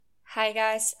Hi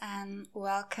guys, and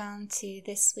welcome to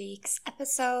this week's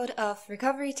episode of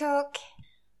Recovery Talk.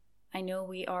 I know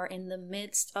we are in the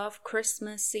midst of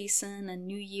Christmas season and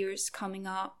New Year's coming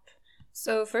up.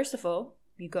 So first of all,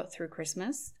 you got through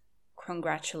Christmas.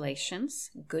 Congratulations,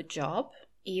 good job.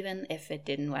 Even if it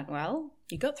didn't went well,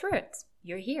 you got through it.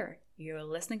 You're here. You're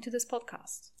listening to this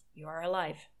podcast. You are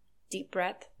alive. Deep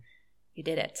breath. You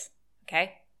did it.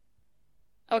 Okay?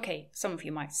 Okay, some of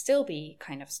you might still be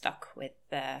kind of stuck with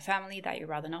the family that you'd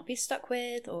rather not be stuck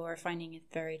with, or finding it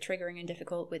very triggering and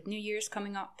difficult with New Year's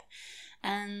coming up.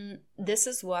 And this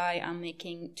is why I'm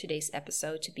making today's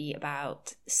episode to be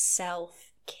about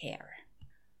self-care.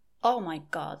 Oh my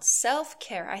god,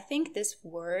 self-care. I think this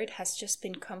word has just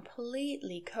been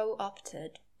completely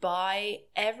co-opted by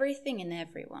everything and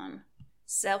everyone.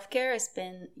 Self-care has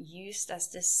been used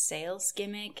as this sales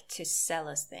gimmick to sell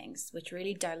us things, which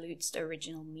really dilutes the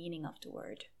original meaning of the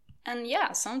word. And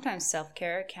yeah, sometimes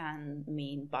self-care can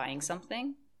mean buying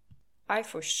something. I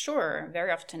for sure very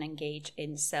often engage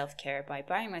in self-care by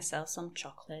buying myself some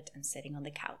chocolate and sitting on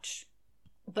the couch.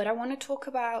 But I want to talk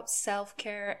about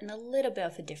self-care in a little bit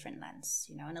of a different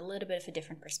lens, in a little bit of a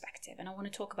different perspective. And I want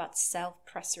to talk about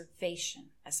self-preservation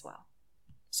as well.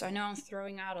 So I know I'm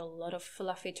throwing out a lot of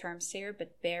fluffy terms here,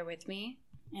 but bear with me.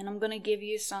 And I'm going to give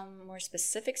you some more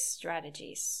specific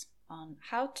strategies on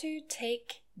how to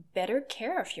take better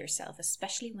care of yourself,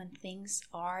 especially when things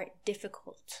are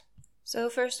difficult. So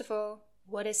first of all,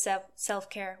 what is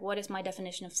self-care? What is my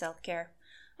definition of self-care?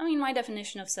 My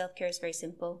definition of self-care is very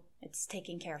simple. It's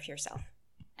taking care of yourself.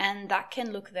 And that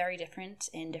can look very different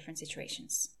in different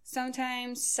situations.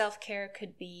 Sometimes self-care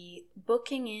could be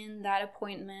booking in that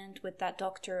appointment with that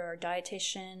doctor or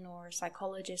dietitian or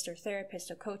psychologist or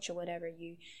therapist or coach or whatever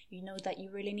you know that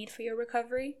you really need for your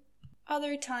recovery.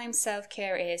 Other times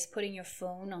self-care is putting your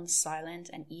phone on silent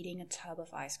and eating a tub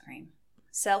of ice cream.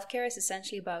 Self-care is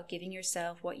essentially about giving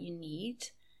yourself what you need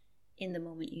in the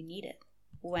moment you need it.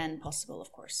 When possible,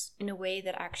 of course. In a way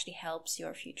that actually helps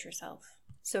your future self.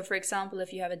 So for example,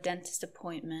 if you have a dentist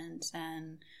appointment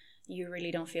and you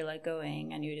really don't feel like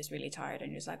going and you're just really tired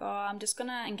and you're just like, I'm just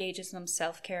gonna engage in some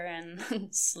self-care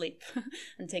and sleep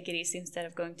and take it easy instead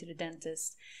of going to the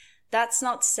dentist. That's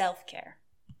not self-care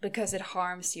because it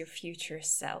harms your future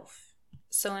self.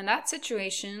 So in that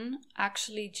situation,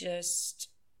 actually just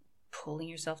pulling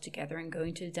yourself together and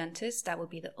going to the dentist, that would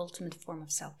be the ultimate form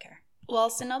of self-care.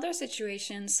 Whilst in other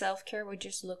situations, self-care would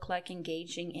just look like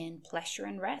engaging in pleasure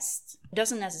and rest. It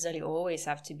doesn't necessarily always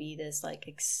have to be this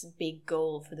big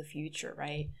goal for the future,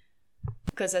 right?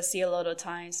 Because I see a lot of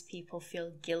times people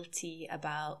feel guilty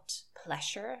about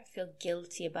pleasure, feel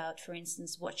guilty about, for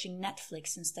instance, watching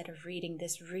Netflix instead of reading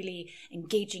this really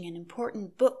engaging and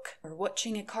important book, or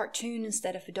watching a cartoon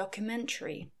instead of a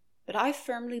documentary. But I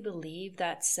firmly believe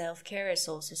that self-care is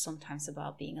also sometimes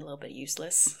about being a little bit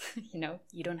useless.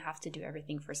 You don't have to do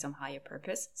everything for some higher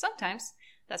purpose. Sometimes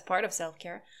that's part of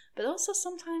self-care. But also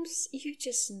sometimes you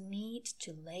just need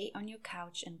to lay on your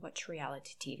couch and watch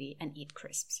reality TV and eat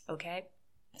crisps, okay?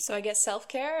 So I guess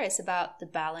self-care is about the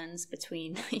balance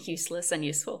between useless and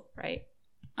useful, right?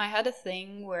 I had a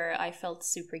thing where I felt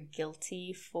super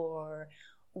guilty for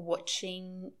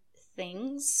watching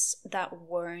things that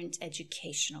weren't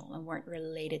educational and weren't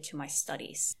related to my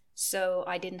studies. So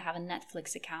I didn't have a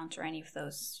Netflix account or any of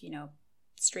those,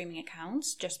 streaming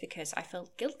accounts just because I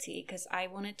felt guilty because I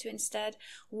wanted to instead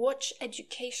watch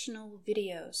educational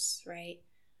videos, right?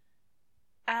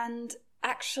 And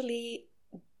actually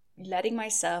letting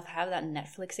myself have that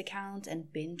Netflix account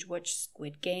and binge watch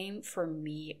Squid Game for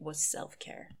me was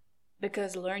self-care.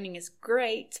 Because learning is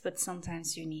great, but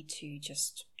sometimes you need to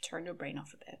just turn your brain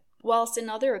off a bit. Whilst in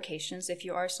other occasions, if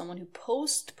you are someone who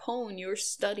postpone your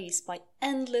studies by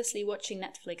endlessly watching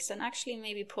Netflix, then actually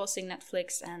maybe pausing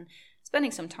Netflix and spending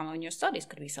some time on your studies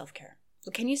could be self-care. So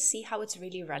can you see how it's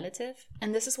really relative?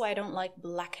 And this is why I don't like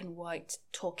black and white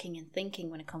talking and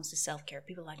thinking when it comes to self-care.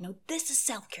 People are like, no, this is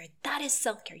self-care, that is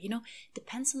self-care.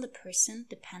 Depends on the person,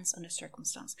 depends on the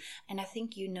circumstance. And I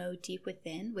think you know deep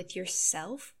within, with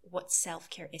yourself, what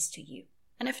self-care is to you.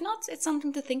 And if not, it's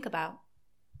something to think about.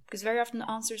 Because very often the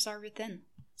answers are within.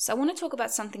 So I want to talk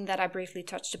about something that I briefly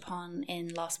touched upon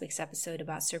in last week's episode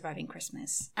about surviving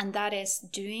Christmas. And that is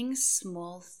doing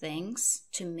small things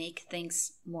to make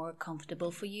things more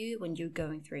comfortable for you when you're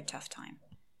going through a tough time.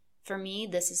 For me,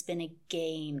 this has been a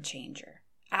game changer.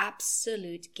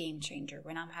 Absolute game changer.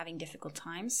 When I'm having difficult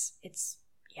times, it's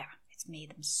made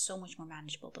them so much more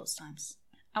manageable those times.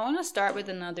 I want to start with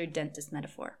another dentist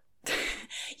metaphor.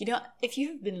 If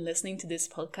you've been listening to this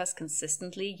podcast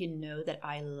consistently, you know that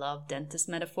I love dentist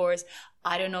metaphors.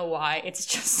 I don't know why. It's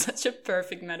just such a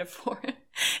perfect metaphor.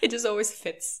 It just always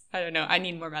fits. I don't know. I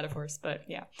need more metaphors, but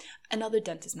yeah. Another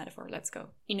dentist metaphor. Let's go.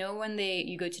 You know, when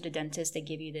you go to the dentist, they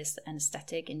give you this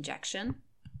anesthetic injection.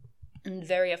 And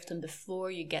very often before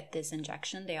you get this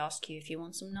injection, they ask you if you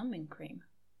want some numbing cream.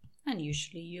 And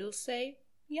usually you'll say,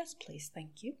 yes, please,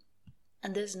 thank you.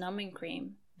 And this numbing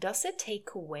cream, does it take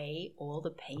away all the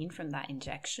pain from that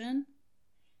injection?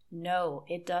 No,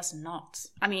 it does not.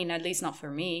 I mean, at least not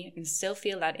for me. I can still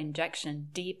feel that injection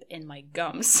deep in my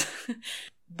gums.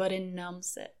 But it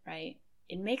numbs it, right?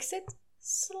 It makes it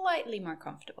slightly more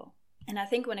comfortable. And I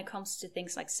think when it comes to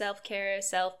things like self-care,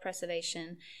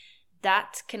 self-preservation,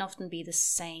 that can often be the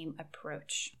same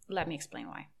approach. Let me explain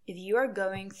why. If you are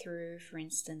going through, for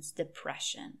instance,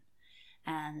 depression,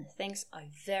 and things are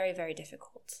very, very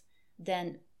difficult,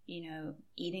 then, you know,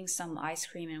 eating some ice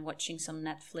cream and watching some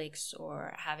Netflix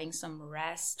or having some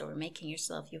rest or making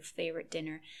yourself your favorite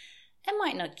dinner, it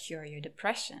might not cure your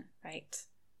depression, right?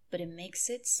 But it makes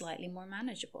it slightly more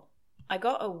manageable. I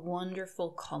got a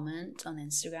wonderful comment on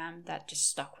Instagram that just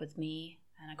stuck with me.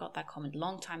 And I got that comment a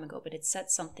long time ago, but it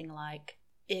said something like,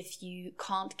 if you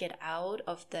can't get out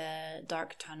of the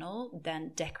dark tunnel,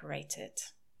 then decorate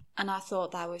it. And I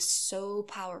thought that was so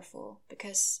powerful,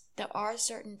 because there are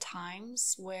certain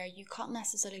times where you can't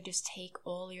necessarily just take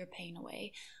all your pain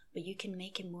away, but you can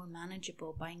make it more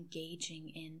manageable by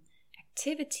engaging in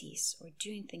activities or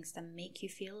doing things that make you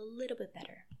feel a little bit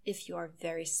better. If you are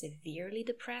very severely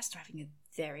depressed or having a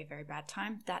very, very bad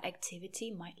time, that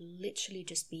activity might literally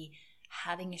just be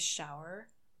having a shower,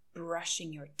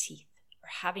 brushing your teeth, or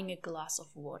having a glass of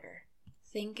water.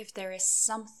 Think if there is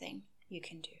something you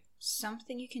can do.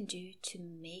 Something you can do to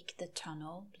make the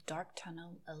dark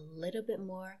tunnel, a little bit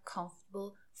more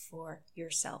comfortable for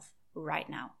yourself right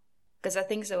now. Because I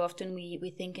think so often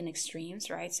we think in extremes,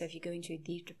 right? So if you go into a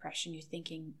deep depression, you're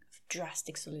thinking of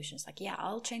drastic solutions. Like, yeah,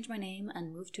 I'll change my name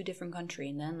and move to a different country,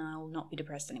 and then I'll not be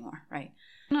depressed anymore, right?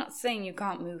 I'm not saying you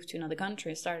can't move to another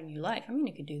country and start a new life. I mean,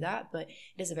 you could do that, but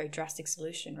it is a very drastic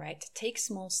solution, right? Take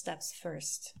small steps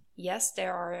first. Yes,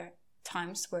 there are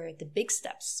times where the big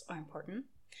steps are important,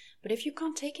 but if you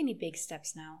can't take any big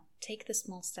steps now, take the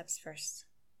small steps first.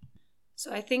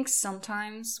 So I think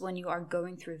sometimes when you are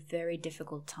going through a very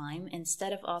difficult time,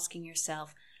 instead of asking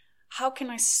yourself, how can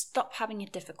I stop having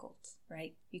it difficult,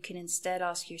 right? You can instead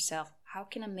ask yourself, how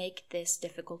can I make this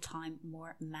difficult time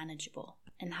more manageable?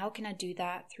 And how can I do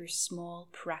that through small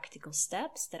practical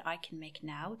steps that I can make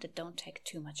now that don't take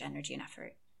too much energy and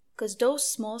effort? Because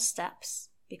those small steps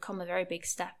become a very big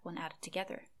step when added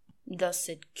together. Does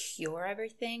it cure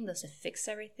everything? Does it fix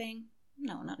everything?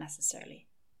 No, not necessarily.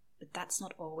 But that's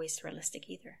not always realistic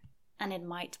either. And it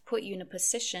might put you in a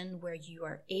position where you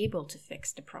are able to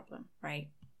fix the problem, right?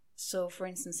 So for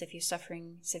instance, if you're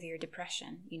suffering severe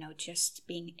depression, just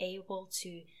being able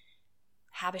to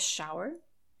have a shower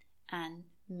and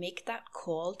make that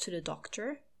call to the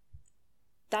doctor,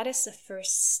 that is the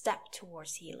first step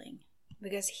towards healing.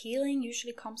 Because healing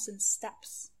usually comes in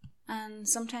steps. And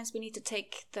sometimes we need to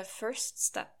take the first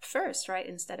step first, right?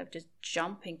 Instead of just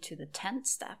jumping to the 10th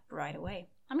step right away.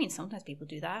 I mean, sometimes people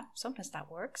do that. Sometimes that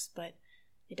works, but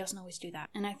it doesn't always do that.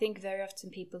 And I think very often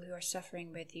people who are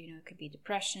suffering with, it could be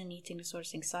depression, eating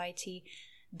disorders, anxiety,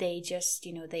 they just,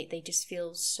 they just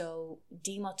feel so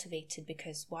demotivated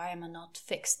because why am I not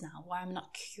fixed now? Why am I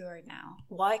not cured now?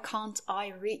 Why can't I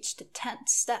reach the 10th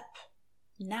step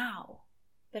now?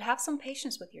 But have some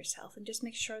patience with yourself and just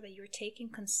make sure that you're taking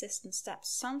consistent steps.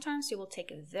 Sometimes you will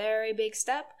take a very big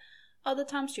step. Other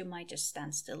times you might just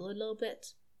stand still a little bit.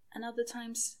 And other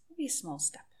times, maybe a small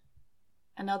step.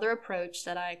 Another approach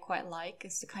that I quite like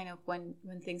is to kind of, when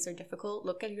things are difficult,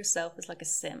 look at yourself as like a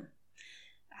sim.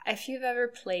 If you've ever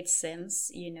played Sims,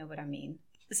 you know what I mean.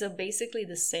 So basically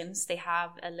the Sims, they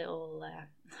have a little,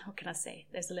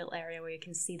 there's a little area where you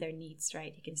can see their needs,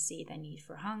 right? You can see their need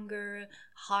for hunger,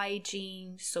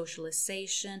 hygiene,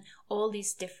 socialization, all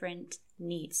these different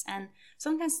needs. And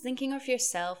sometimes thinking of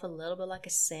yourself a little bit like a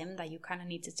sim that you kind of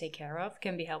need to take care of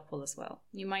can be helpful as well.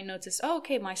 You might notice,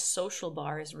 my social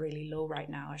bar is really low right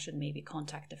now. I should maybe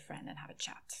contact a friend and have a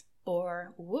chat.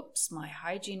 Or, whoops, my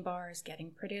hygiene bar is getting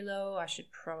pretty low. I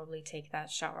should probably take that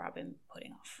shower I've been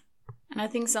putting off. And I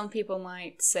think some people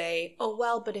might say,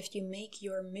 but if you make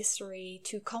your misery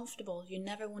too comfortable, you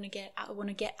never want to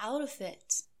get out of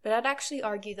it. But I'd actually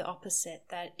argue the opposite,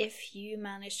 that if you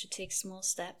manage to take small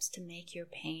steps to make your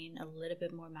pain a little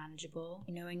bit more manageable,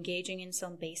 engaging in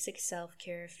some basic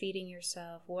self-care, feeding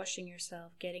yourself, washing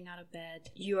yourself, getting out of bed,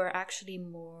 you are actually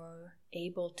more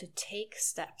able to take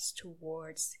steps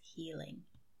towards healing.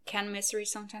 Can misery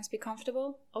sometimes be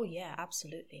comfortable? Oh yeah,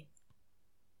 absolutely.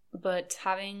 But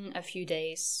having a few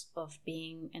days of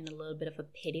being in a little bit of a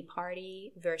pity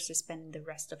party versus spending the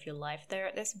rest of your life there,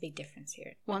 there's a big difference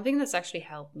here. One thing that's actually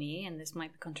helped me, and this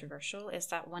might be controversial, is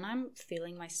that when I'm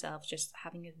feeling myself just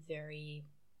having a very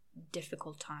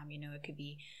difficult time, it could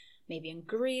be maybe I'm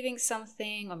grieving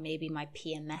something, or maybe my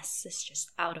PMS is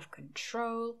just out of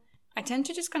control, I tend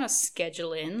to just kind of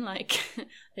schedule in like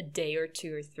a day or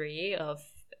 2 or 3 of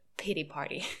pity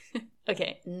party.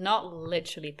 Okay, not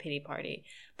literally pity party,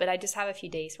 but I just have a few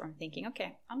days where I'm thinking,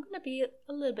 okay, I'm going to be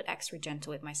a little bit extra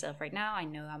gentle with myself right now. I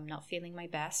know I'm not feeling my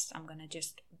best. I'm going to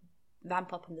just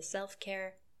vamp up on the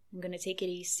self-care. I'm going to take it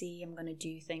easy. I'm going to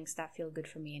do things that feel good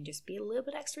for me and just be a little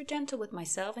bit extra gentle with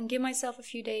myself and give myself a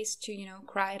few days to,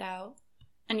 cry it out.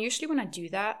 And usually when I do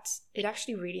that, it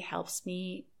actually really helps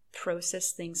me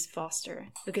process things faster.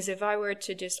 Because if I were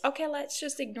to just, okay, let's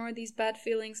just ignore these bad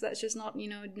feelings, let's just not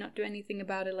do anything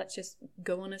about it, let's just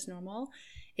go on as normal,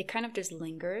 it kind of just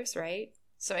lingers, right?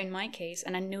 So in my case,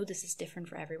 and I know this is different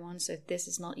for everyone, so if this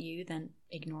is not you, then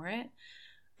ignore it.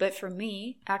 But for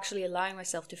me, actually allowing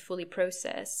myself to fully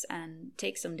process and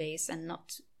take some days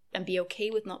and be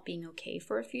okay with not being okay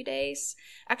for a few days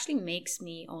actually makes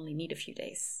me only need a few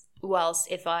days.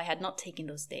 Whilst if I had not taken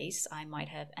those days, I might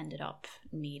have ended up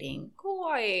needing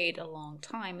quite a long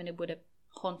time and it would have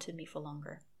haunted me for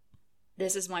longer.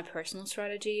 This is my personal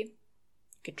strategy.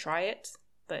 You could try it,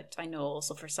 but I know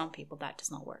also for some people that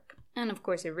does not work. And of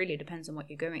course, it really depends on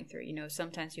what you're going through.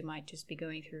 Sometimes you might just be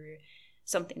going through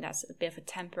something that's a bit of a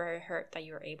temporary hurt that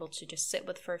you're able to just sit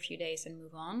with for a few days and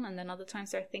move on. And then other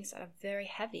times there are things that are very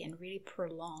heavy and really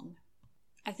prolong.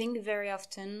 I think very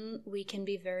often we can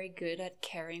be very good at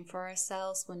caring for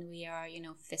ourselves when we are,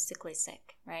 physically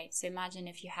sick, right? So imagine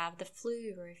if you have the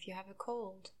flu or if you have a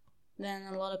cold, then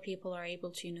a lot of people are able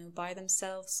to, buy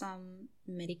themselves some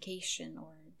medication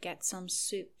or get some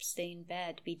soup, stay in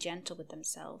bed, be gentle with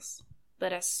themselves.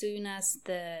 But as soon as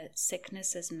the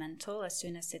sickness is mental, as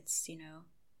soon as it's,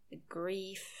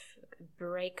 grief,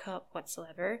 breakup,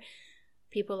 whatsoever,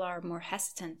 people are more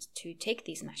hesitant to take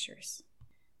these measures.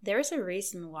 There is a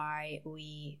reason why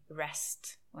we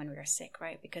rest when we are sick,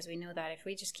 right? Because we know that if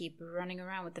we just keep running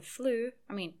around with the flu,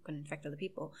 going to infect other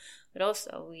people, but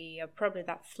also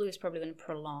that flu is probably going to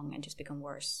prolong and just become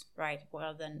worse, right?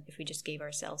 Rather than if we just gave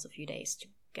ourselves a few days to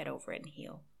get over it and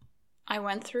heal. I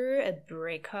went through a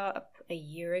breakup a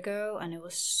year ago and it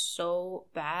was so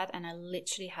bad and I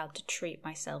literally had to treat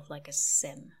myself like a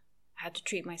sim. I had to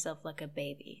treat myself like a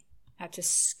baby. I had to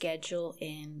schedule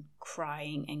in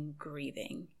crying and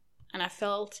grieving. And I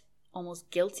felt almost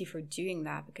guilty for doing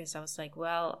that because I was like,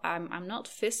 well, I'm not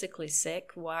physically sick.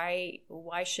 Why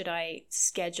should I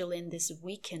schedule in this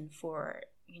weekend for,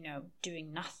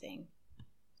 doing nothing?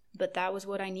 But that was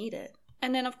what I needed.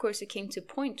 And then, of course, it came to a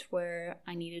point where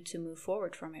I needed to move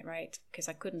forward from it, right? Because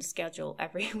I couldn't schedule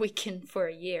every weekend for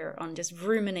a year on just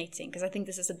ruminating. Because I think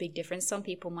this is a big difference. Some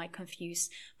people might confuse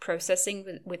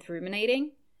processing with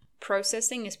ruminating.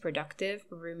 Processing is productive,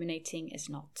 ruminating is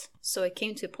not. So it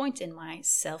came to a point in my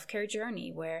self-care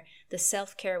journey where the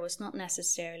self-care was not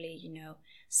necessarily,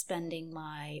 spending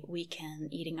my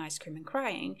weekend eating ice cream and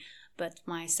crying, but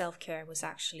my self-care was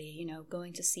actually,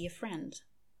 going to see a friend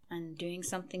and doing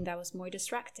something that was more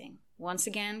distracting. Once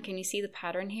again, can you see the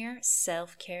pattern here?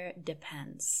 Self-care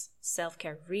depends.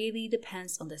 Self-care really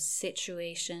depends on the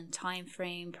situation, time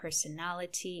frame,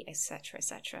 personality, etc.,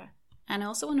 etc. And I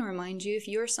also want to remind you, if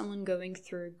you're someone going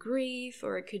through grief,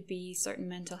 or it could be certain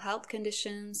mental health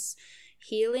conditions,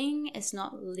 healing is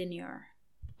not linear.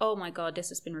 Oh my god, this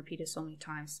has been repeated so many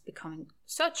times, becoming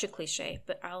such a cliche,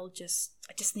 but I just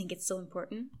think it's so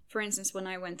important. For instance, when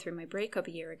I went through my breakup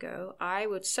a year ago, I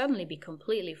would suddenly be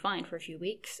completely fine for a few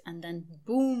weeks, and then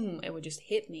boom, it would just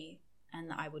hit me,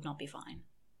 and I would not be fine.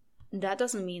 That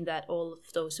doesn't mean that all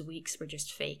of those weeks were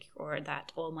just fake or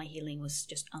that all my healing was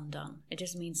just undone. It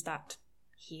just means that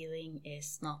healing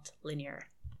is not linear.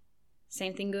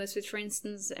 Same thing goes with, for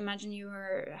instance, imagine you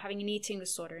are having an eating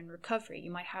disorder in recovery.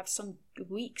 You might have some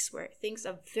weeks where things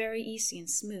are very easy and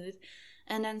smooth,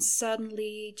 and then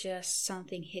suddenly just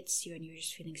something hits you and you're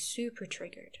just feeling super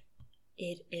triggered.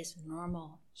 It is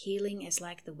normal. Healing is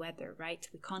like the weather, right?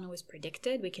 We can't always predict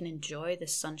it. We can enjoy the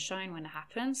sunshine when it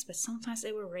happens, but sometimes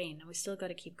it will rain and we still got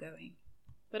to keep going.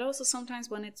 But also sometimes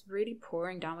when it's really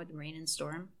pouring down with rain and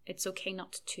storm, it's okay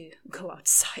not to go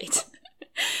outside.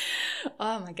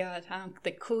 Oh my god, I'm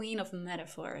the queen of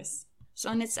metaphors.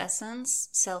 So in its essence,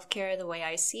 self-care, the way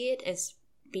I see it, is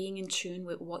being in tune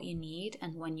with what you need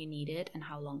and when you need it and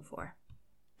how long for.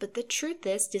 But the truth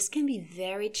is, this can be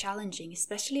very challenging,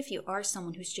 especially if you are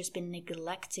someone who's just been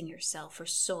neglecting yourself for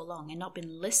so long and not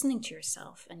been listening to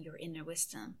yourself and your inner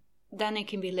wisdom. then it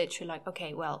can be literally like,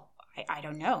 okay, well, I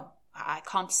don't know. I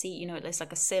can't see, it's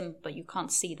like a sim, but you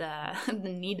can't see the the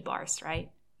need bars,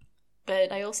 right?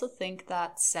 But I also think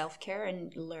that self-care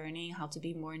and learning how to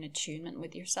be more in attunement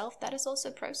with yourself, that is also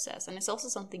a process. And it's also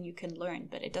something you can learn,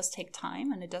 but it does take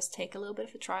time and it does take a little bit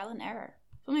of a trial and error.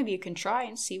 So maybe you can try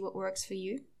and see what works for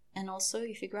you. And also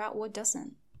you figure out what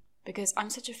doesn't. Because I'm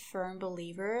such a firm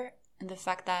believer in the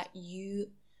fact that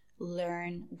you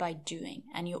learn by doing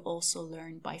and you also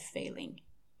learn by failing.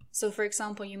 So for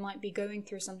example, you might be going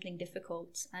through something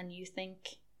difficult and you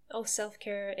think, oh,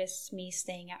 self-care is me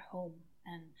staying at home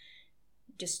and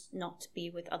just not be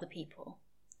with other people.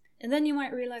 And then you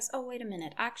might realize, oh, wait a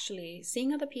minute, actually,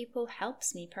 seeing other people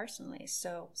helps me personally.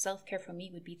 So self-care for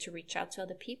me would be to reach out to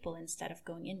other people instead of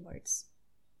going inwards.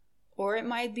 Or it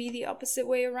might be the opposite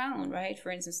way around, right?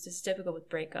 For instance, this is typical with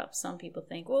breakups. Some people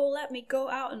think, well, let me go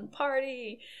out and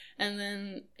party. And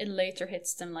then it later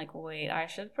hits them like, wait, I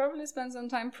should probably spend some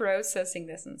time processing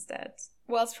this instead.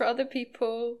 Whilst for other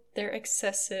people, their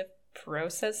excessive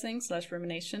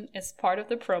processing/rumination is part of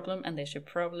the problem and they should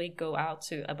probably go out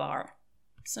to a bar.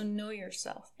 So know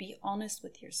yourself, be honest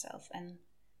with yourself, and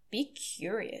be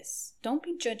curious. Don't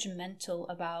be judgmental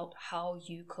about how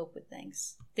you cope with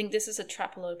things. I think this is a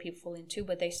trap a lot of people fall into,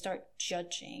 but they start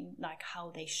judging like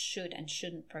how they should and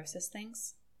shouldn't process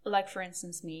things. Like for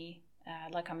instance me,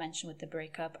 like I mentioned with the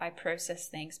breakup, I process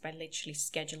things by literally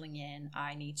scheduling in.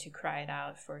 I need to cry it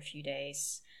out for a few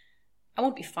days. I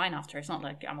won't be fine after. It's not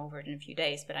like I'm over it in a few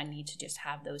days, but I need to just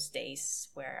have those days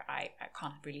where I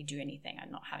can't really do anything.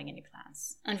 I'm not having any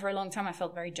plans. And for a long time, I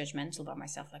felt very judgmental about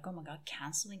myself. Like, oh my God,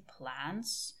 canceling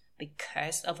plans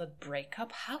because of a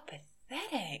breakup? How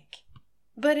pathetic.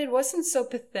 But it wasn't so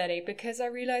pathetic because I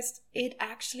realized it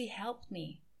actually helped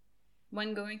me.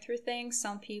 When going through things,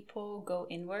 some people go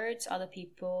inwards, other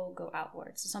people go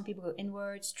outwards. So some people go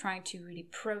inwards, trying to really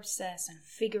process and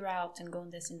figure out and go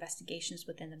on these investigations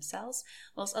within themselves,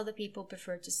 whilst other people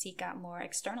prefer to seek out more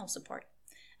external support.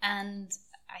 And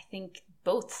I think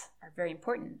both are very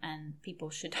important, and people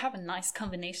should have a nice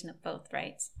combination of both,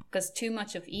 right? Because too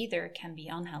much of either can be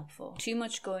unhelpful. Too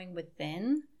much going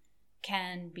within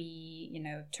can be,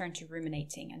 turn to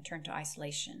ruminating and turn to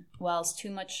isolation. Whilst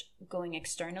too much going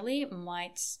externally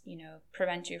might,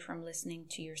 prevent you from listening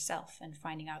to yourself and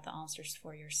finding out the answers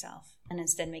for yourself, and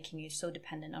instead making you so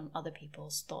dependent on other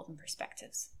people's thought and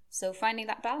perspectives. So finding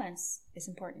that balance is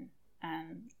important.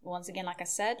 And once again, like I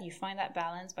said, you find that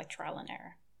balance by trial and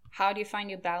error. How do you find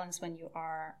your balance when you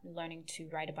are learning to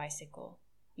ride a bicycle?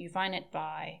 You find it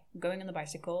by going on the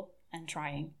bicycle and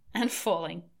trying and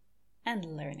falling and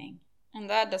learning. And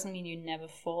that doesn't mean you never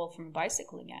fall from a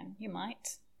bicycle again. You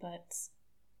might, but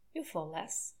you'll fall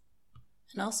less.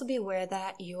 And also be aware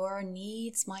that your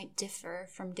needs might differ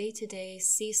from day to day,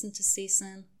 season to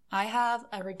season. I have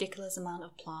a ridiculous amount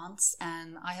of plants,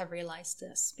 and I have realized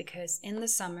this because in the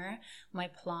summer, my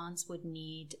plants would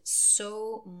need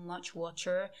so much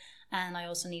water, and I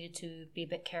also needed to be a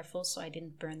bit careful so I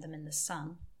didn't burn them in the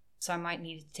sun. So I might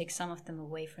need to take some of them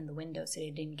away from the window so they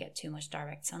didn't get too much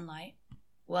direct sunlight.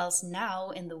 Whilst now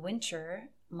in the winter,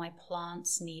 my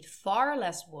plants need far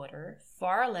less water,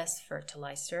 far less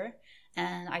fertilizer,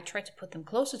 and I try to put them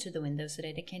closer to the window so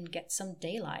that they can get some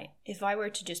daylight. If I were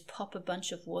to just pop a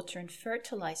bunch of water and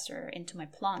fertilizer into my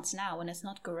plants now when it's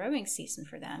not growing season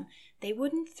for them, they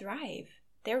wouldn't thrive.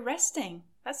 They're resting.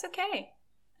 That's okay.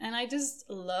 And I just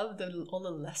love all the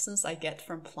lessons I get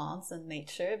from plants and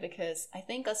nature, because I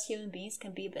think us human beings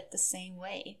can be a bit the same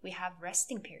way. We have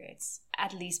resting periods.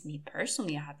 At least me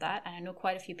personally, I have that. And I know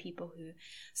quite a few people who,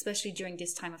 especially during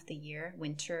this time of the year,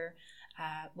 winter,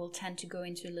 will tend to go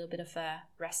into a little bit of a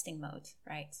resting mode,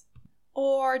 right?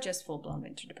 Or just full-blown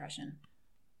winter depression.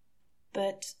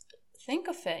 But think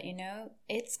of it,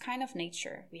 it's kind of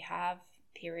nature. We have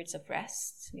periods of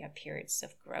rest. We have periods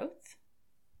of growth.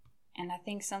 And I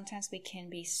think sometimes we can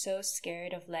be so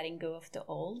scared of letting go of the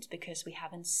old because we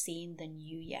haven't seen the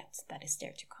new yet that is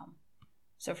there to come.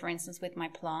 So for instance, with my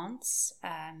plants,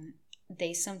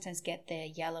 they sometimes get the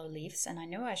yellow leaves, and I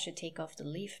know I should take off the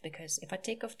leaf, because if I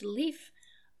take off the leaf,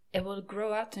 it will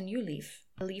grow out a new leaf.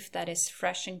 A leaf that is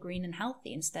fresh and green and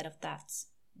healthy instead of that,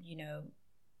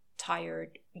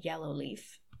 tired yellow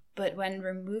leaf. But when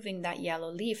removing that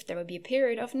yellow leaf, there will be a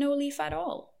period of no leaf at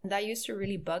all. That used to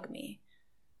really bug me.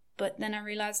 But then I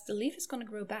realized the leaf is going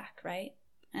to grow back, right?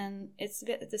 And it's a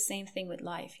bit the same thing with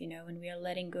life, when we are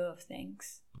letting go of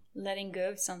things. Letting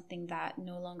go of something that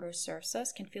no longer serves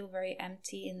us can feel very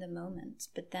empty in the moment.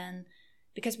 But then,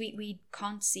 because we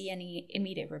can't see any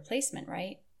immediate replacement,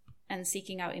 right? And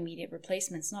seeking out immediate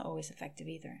replacement is not always effective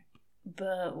either.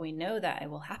 But we know that it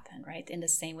will happen, right? In the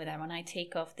same way that when I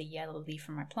take off the yellow leaf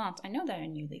from my plant, I know that a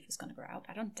new leaf is going to grow out.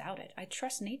 I don't doubt it. I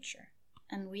trust nature.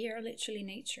 And we are literally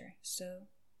nature. So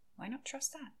why not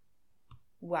trust that?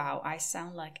 Wow, I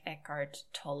sound like Eckhart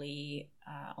Tolle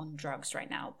on drugs right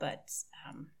now. But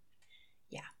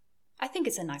yeah, I think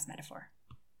it's a nice metaphor.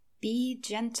 Be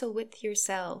gentle with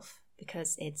yourself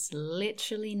because it's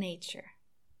literally nature.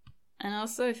 And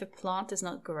also, if a plant is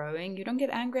not growing, you don't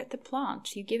get angry at the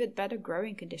plant. You give it better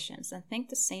growing conditions. And think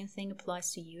the same thing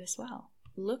applies to you as well.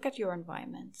 Look at your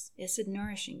environment. Is it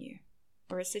nourishing you?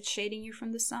 Or is it shading you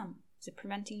from the sun? Is it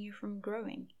preventing you from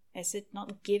growing? Is it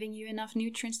not giving you enough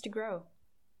nutrients to grow?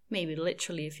 Maybe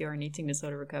literally if you're in eating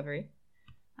disorder recovery.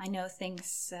 I know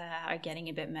things are getting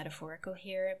a bit metaphorical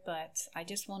here, but I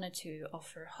just wanted to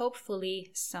offer hopefully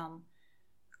some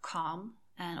calm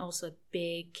and also a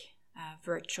big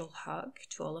virtual hug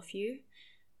to all of you,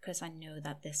 because I know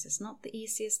that this is not the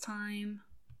easiest time.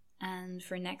 And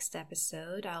for next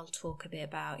episode, I'll talk a bit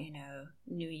about,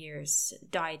 New Year's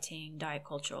dieting, diet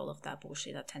culture, all of that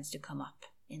bullshit that tends to come up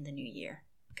in the new year.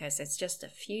 Because it's just a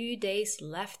few days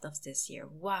left of this year.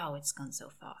 Wow, it's gone so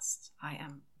fast. I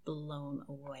am blown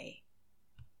away.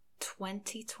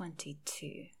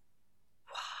 2022.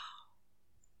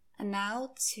 And now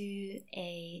to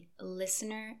a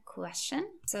listener question.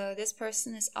 So this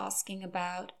person is asking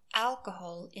about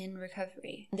alcohol in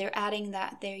recovery. They're adding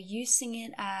that they're using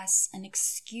it as an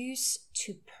excuse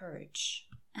to purge.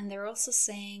 And they're also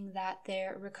saying that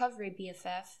their recovery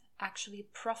BFF actually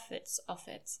profits off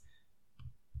it.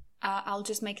 I'll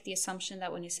just make the assumption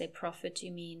that when you say profit,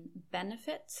 you mean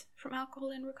benefit from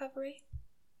alcohol in recovery.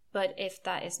 But if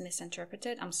that is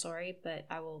misinterpreted, I'm sorry, but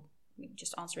I will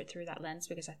just answer it through that lens,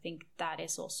 because I think that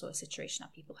is also a situation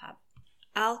that people have.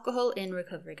 Alcohol in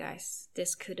recovery, guys.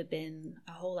 This could have been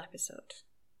a whole episode,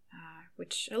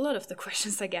 which a lot of the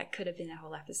questions I get could have been a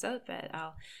whole episode, but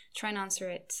I'll try and answer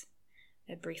it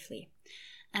briefly.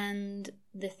 And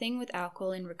the thing with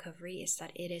alcohol in recovery is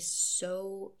that it is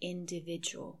so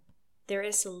individual. There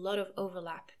is a lot of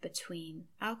overlap between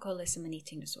alcoholism and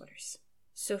eating disorders.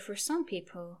 So for some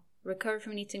people, recovery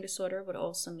from an eating disorder would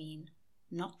also mean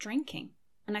not drinking.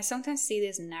 And I sometimes see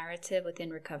this narrative within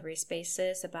recovery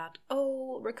spaces about,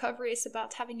 recovery is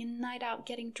about having a night out,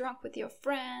 getting drunk with your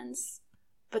friends.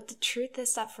 But the truth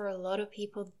is that for a lot of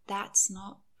people, that's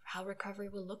not how recovery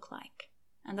will look like.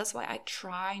 And that's why I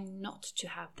try not to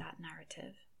have that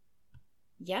narrative.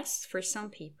 Yes, for some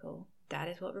people, that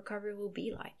is what recovery will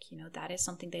be like. That is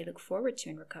something they look forward to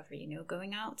in recovery,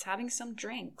 going out, having some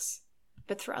drinks.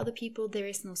 But for other people, there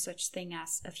is no such thing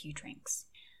as a few drinks.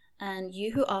 And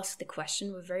you who asked the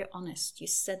question were very honest. You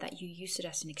said that you use it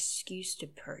as an excuse to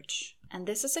purge. And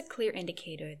this is a clear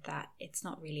indicator that it's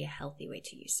not really a healthy way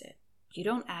to use it. You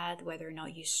don't add whether or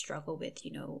not you struggle with,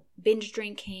 binge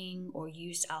drinking or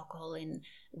use alcohol in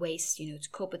ways, to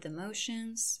cope with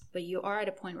emotions. But you are at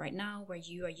a point right now where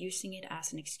you are using it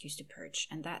as an excuse to purge.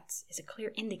 And that is a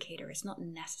clear indicator. It's not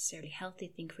necessarily a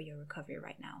healthy thing for your recovery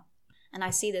right now. And I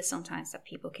see this sometimes, that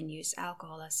people can use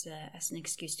alcohol as an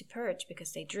excuse to purge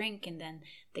because they drink and then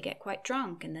they get quite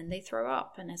drunk and then they throw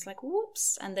up and it's like,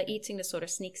 whoops, and the eating disorder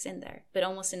sneaks in there, but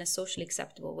almost in a socially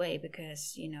acceptable way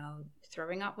because,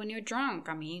 throwing up when you're drunk,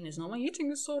 it's not my eating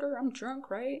disorder, I'm drunk,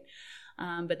 right?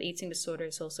 But the eating disorder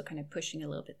is also kind of pushing a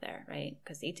little bit there, right?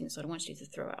 Because the eating disorder wants you to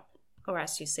throw up. Or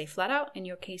as you say flat out, in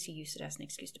your case, you use it as an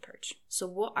excuse to purge. So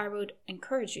what I would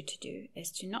encourage you to do is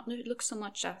to not look so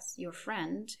much as your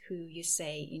friend who you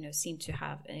say, seem to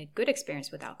have a good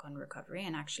experience with alcohol in recovery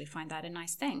and actually find that a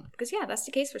nice thing. Because yeah, that's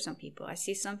the case for some people. I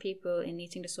see some people in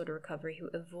eating disorder recovery who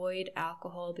avoid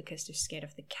alcohol because they're scared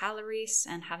of the calories,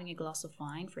 and having a glass of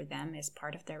wine for them is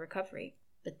part of their recovery.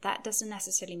 But that doesn't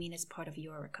necessarily mean it's part of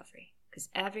your recovery, because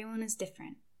everyone is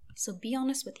different. So be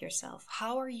honest with yourself.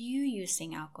 How are you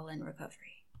using alcohol in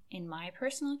recovery? In my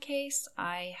personal case,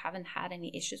 I haven't had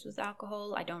any issues with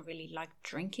alcohol. I don't really like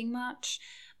drinking much,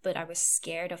 but I was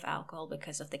scared of alcohol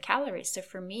because of the calories. So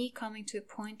for me, coming to a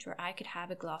point where I could have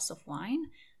a glass of wine,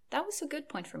 that was a good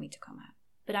point for me to come at.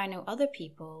 But I know other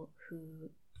people who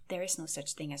there is no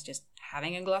such thing as just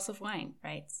having a glass of wine,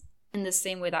 right? In the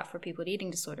same way that for people with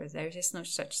eating disorders, there is no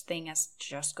such thing as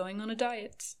just going on a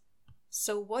diet.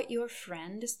 So what your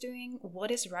friend is doing,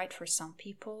 what is right for some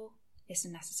people,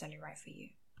 isn't necessarily right for you.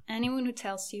 Anyone who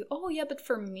tells you, oh yeah, but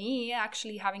for me,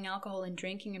 actually having alcohol and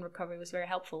drinking in recovery was very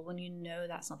helpful, when you know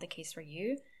that's not the case for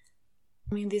you,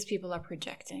 these people are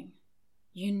projecting.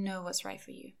 You know what's right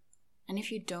for you. And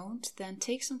if you don't, then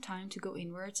take some time to go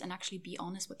inwards and actually be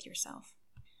honest with yourself.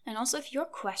 And also, if you're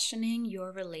questioning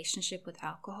your relationship with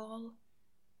alcohol,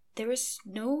 there is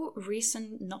no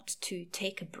reason not to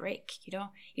take a break. You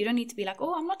don't need to be like,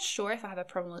 oh, I'm not sure if I have a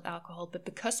problem with alcohol, but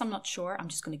because I'm not sure, I'm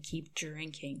just going to keep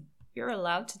drinking. You're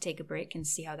allowed to take a break and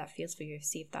see how that feels for you,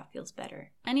 see if that feels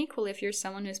better. And equally, if you're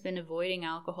someone who's been avoiding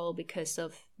alcohol because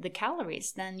of the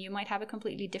calories, then you might have a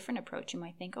completely different approach. You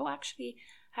might think, oh, actually,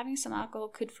 having some alcohol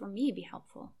could for me be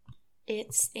helpful.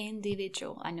 It's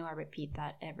individual. I know I repeat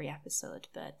that every episode,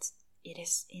 but it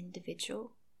is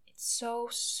individual. It's so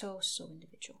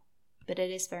individual. But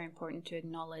it is very important to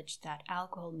acknowledge that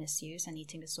alcohol misuse and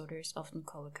eating disorders often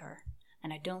co-occur.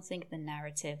 And I don't think the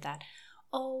narrative that,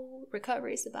 oh,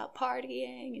 recovery is about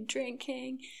partying and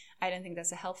drinking, I don't think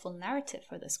that's a helpful narrative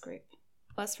for this group.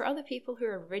 As for other people who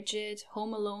are rigid,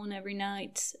 home alone every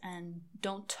night, and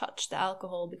don't touch the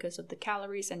alcohol because of the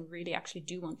calories and really actually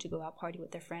do want to go out party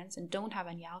with their friends and don't have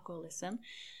any alcoholism,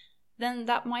 then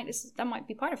that might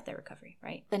be part of their recovery,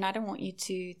 right? Then I don't want you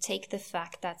to take the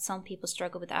fact that some people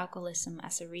struggle with alcoholism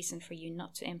as a reason for you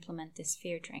not to implement this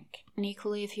fear drink. And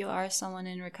equally, if you are someone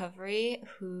in recovery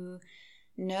who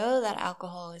know that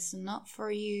alcohol is not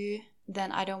for you,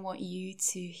 then I don't want you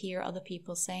to hear other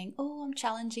people saying, oh, I'm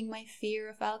challenging my fear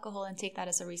of alcohol, and take that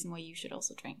as a reason why you should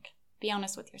also drink. Be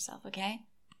honest with yourself, okay?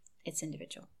 It's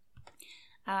individual.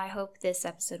 I hope this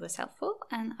episode was helpful,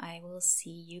 and I will see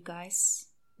you guys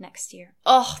next year.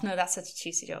 Oh, no, that's such a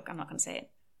cheesy joke. I'm not going to say it,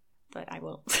 but I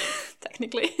will,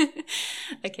 technically.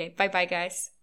 Okay, bye-bye, guys.